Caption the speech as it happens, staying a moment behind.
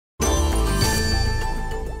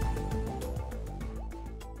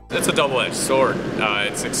It's a double-edged sword.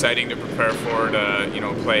 It's exciting to prepare for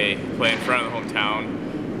to play in front of the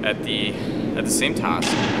hometown. At the same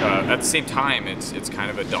time, it's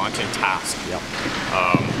kind of a daunting task. Yep.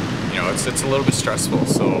 It's a little bit stressful.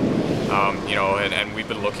 So and we've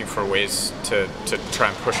been looking for ways to try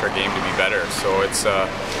and push our game to be better. So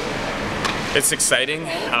it's exciting.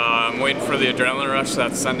 I'm waiting for the adrenaline rush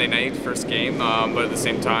that Sunday night, first game, but at the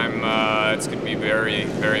same time, it's going to be very,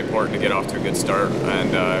 very important to get off to a good start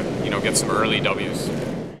and get some early W's.